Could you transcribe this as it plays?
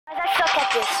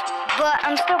but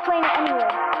I'm still playing it anyway.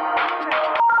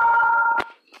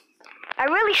 I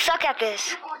really suck at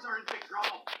this.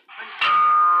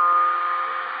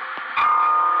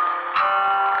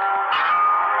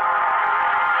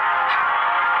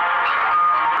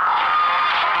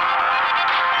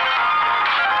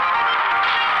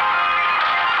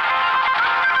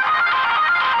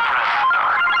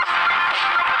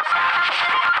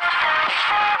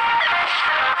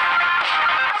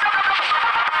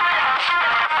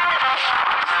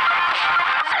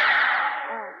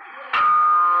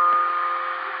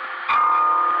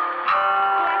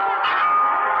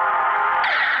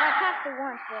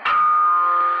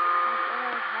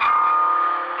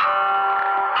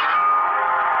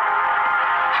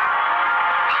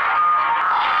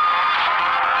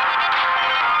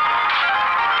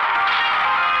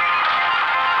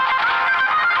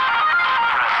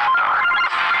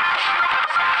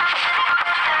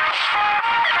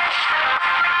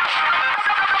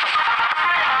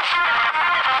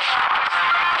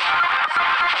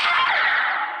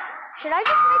 Should I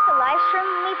just make a live stream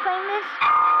of me playing this?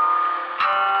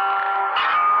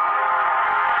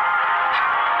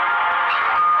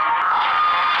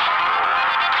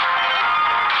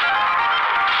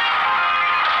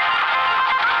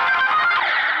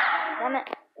 Damn it.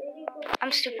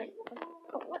 I'm stupid.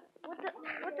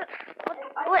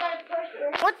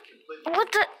 What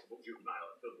the?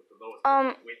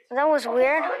 That was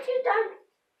weird. What you done?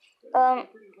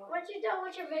 What you done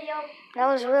with your video? That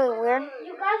was really weird.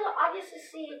 You guys will obviously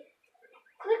see.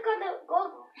 Click on the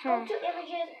go to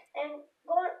images and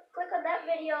click on that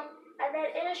video, and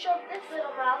then it'll show this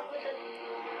little mouse with the kids.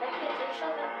 It'll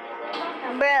show this little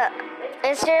mouse. Bruh,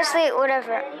 it's seriously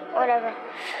whatever.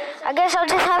 I guess I'll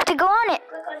just have to go on it.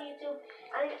 Click on YouTube,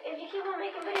 and if you keep on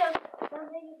making videos,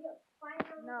 someday you'll find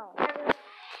them. No.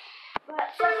 But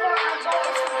so far, I've done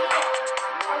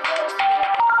this.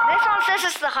 This one says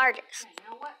it's the hardest.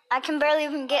 I can barely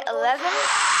even get 11.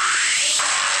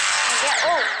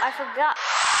 I forgot.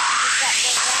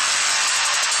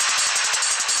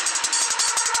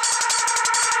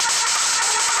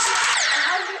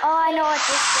 Oh, I know what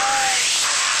this does.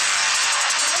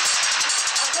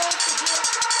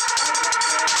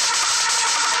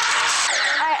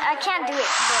 I can't do it,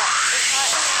 but it's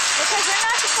hard. Because you're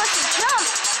not supposed to jump,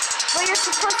 but you're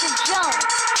supposed to jump.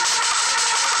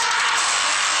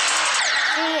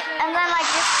 See, and then like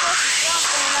you're supposed to jump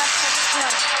and you're not supposed to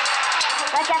jump.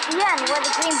 Like at the end where the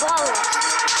green ball is.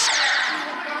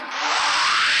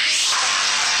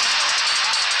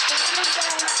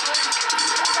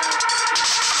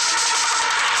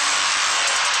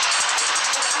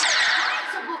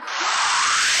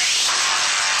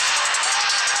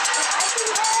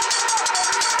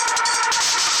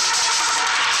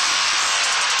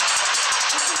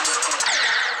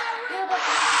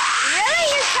 Really?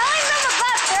 You're telling them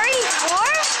about 34?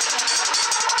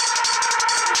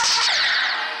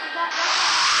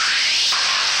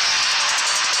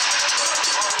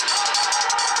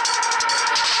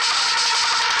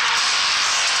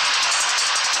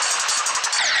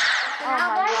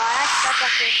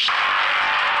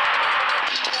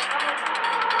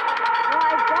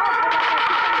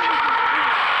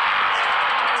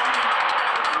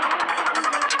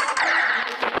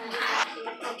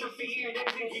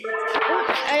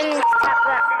 I didn't tap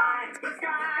that.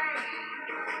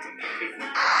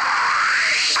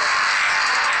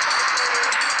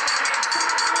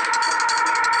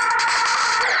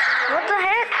 What the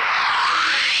heck?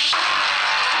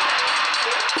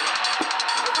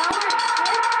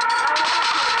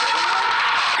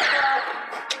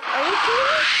 Are you kidding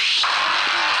me?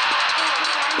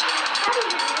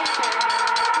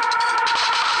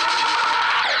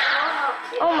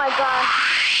 Oh my god.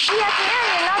 See, at the end,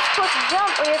 you're not supposed to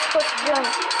jump, or you're supposed to jump.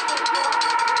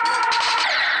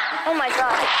 Oh my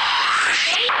god.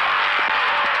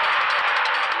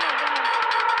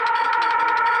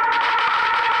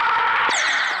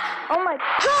 Oh my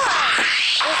god.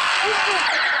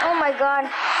 Oh my god.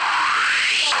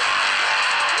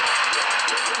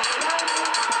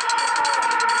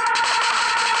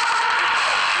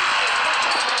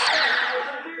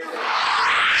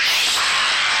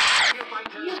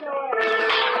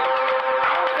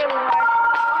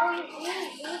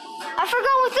 I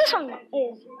forgot what this one is.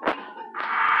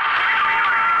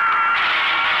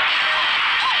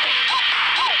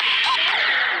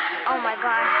 Oh my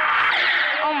god.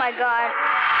 Oh my god.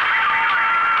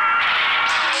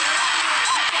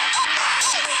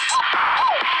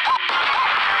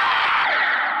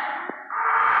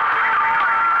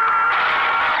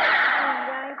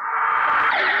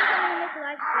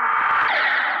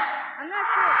 I'm not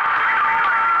sure.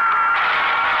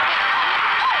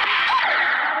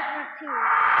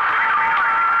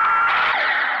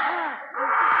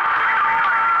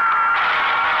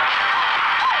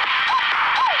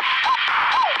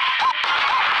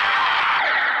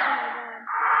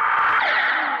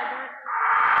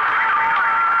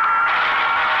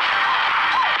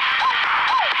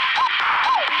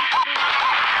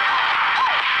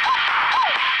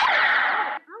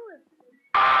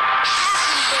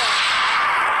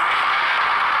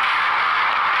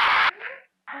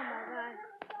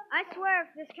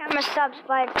 this camera stops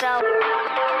by itself.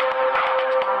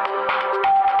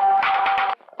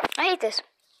 I hate this.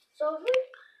 Sophie?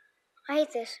 I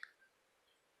hate this.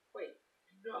 Wait,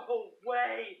 no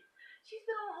way. She's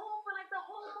been on hold for like the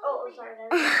whole movie. Oh, I'm sorry.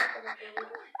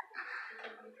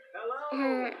 Hello.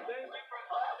 Hmm. Thank you for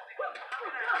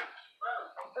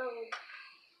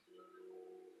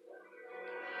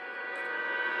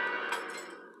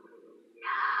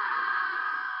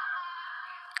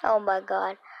Oh my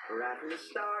god. right from the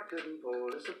start, couldn't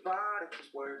pull us apart. It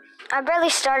just works. I barely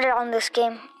started on this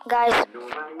game, guys.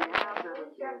 Nobody else ever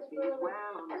gets me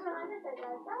well on this That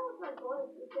was my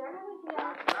voice. If you're ever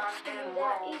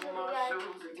that easily, guys.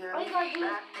 All you gotta do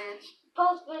is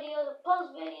post videos and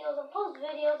post videos and post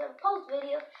videos and post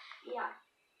videos. Yeah.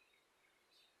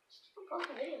 Post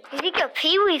videos. You think a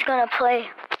Pee-wee's gonna play?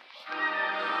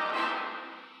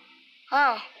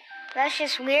 Oh, that's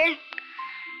just weird.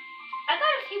 I got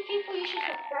a few people you should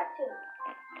subscribe to.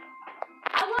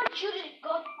 I want you to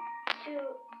go to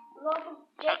Logan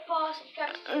Jake Paul,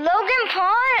 subscribe to Logan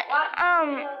Paul,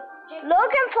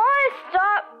 Logan Paul is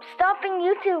stopping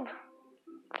YouTube.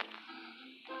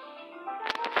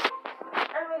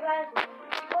 Anyway, guys.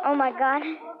 Oh my god.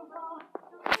 He's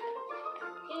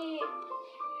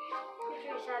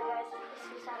really sad, guys.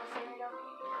 This is sad to say right now.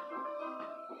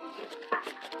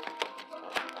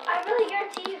 I really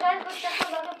guarantee you guys go check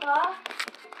out Logan Paul.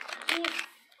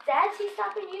 He's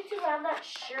stopping YouTube, I'm not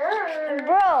sure.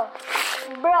 Bro,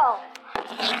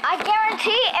 I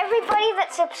guarantee everybody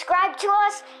that subscribed to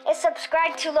us is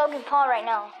subscribed to Logan Paul right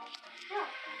now. Yeah.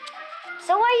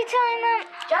 So why are you telling them?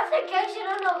 Just in case you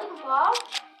don't know Logan Paul,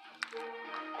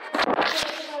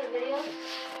 videos.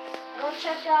 Go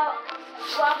check out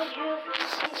Guava Juice.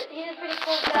 He's a pretty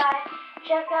cool guy.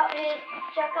 Check out Guava Juice.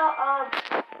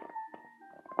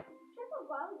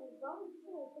 Guava Juice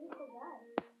is a pretty cool guy.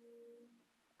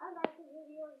 I like his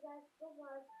videos, guys, so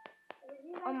much.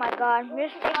 Oh my god,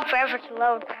 this is taking forever to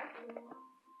load.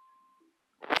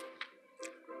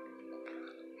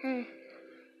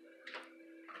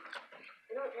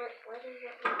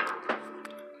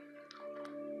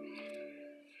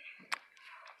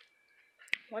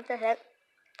 What the heck?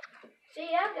 So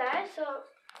yeah, guys, so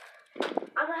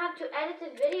I'm gonna have to edit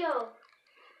this video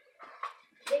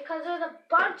because there's a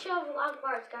bunch of long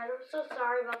parts, guys. I'm so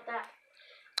sorry about that.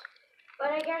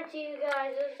 But I guarantee you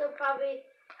guys, this will probably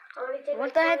only take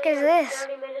What like the heck 20 is or this?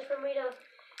 30 minutes for me to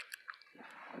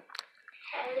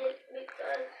edit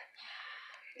because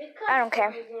I don't care.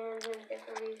 reasons and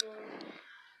different reasons.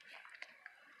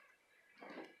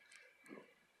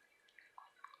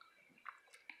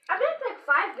 I make like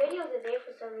 5 videos a day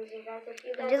for some reason, guys. If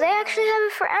you guys Do they actually have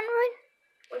it for Android?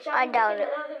 Which I doubt it.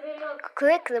 Another video.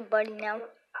 Click the button now.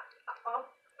 I'll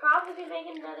probably be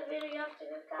making another video after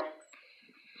this, guys.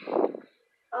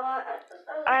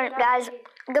 Alright guys,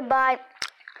 goodbye.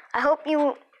 I hope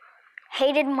you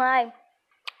hated my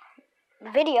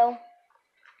video.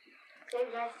 Same,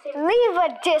 guys. Leave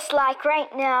a dislike right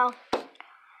now.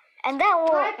 And that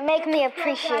will make me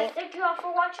appreciate. Thank you all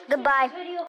for watching Goodbye. this video.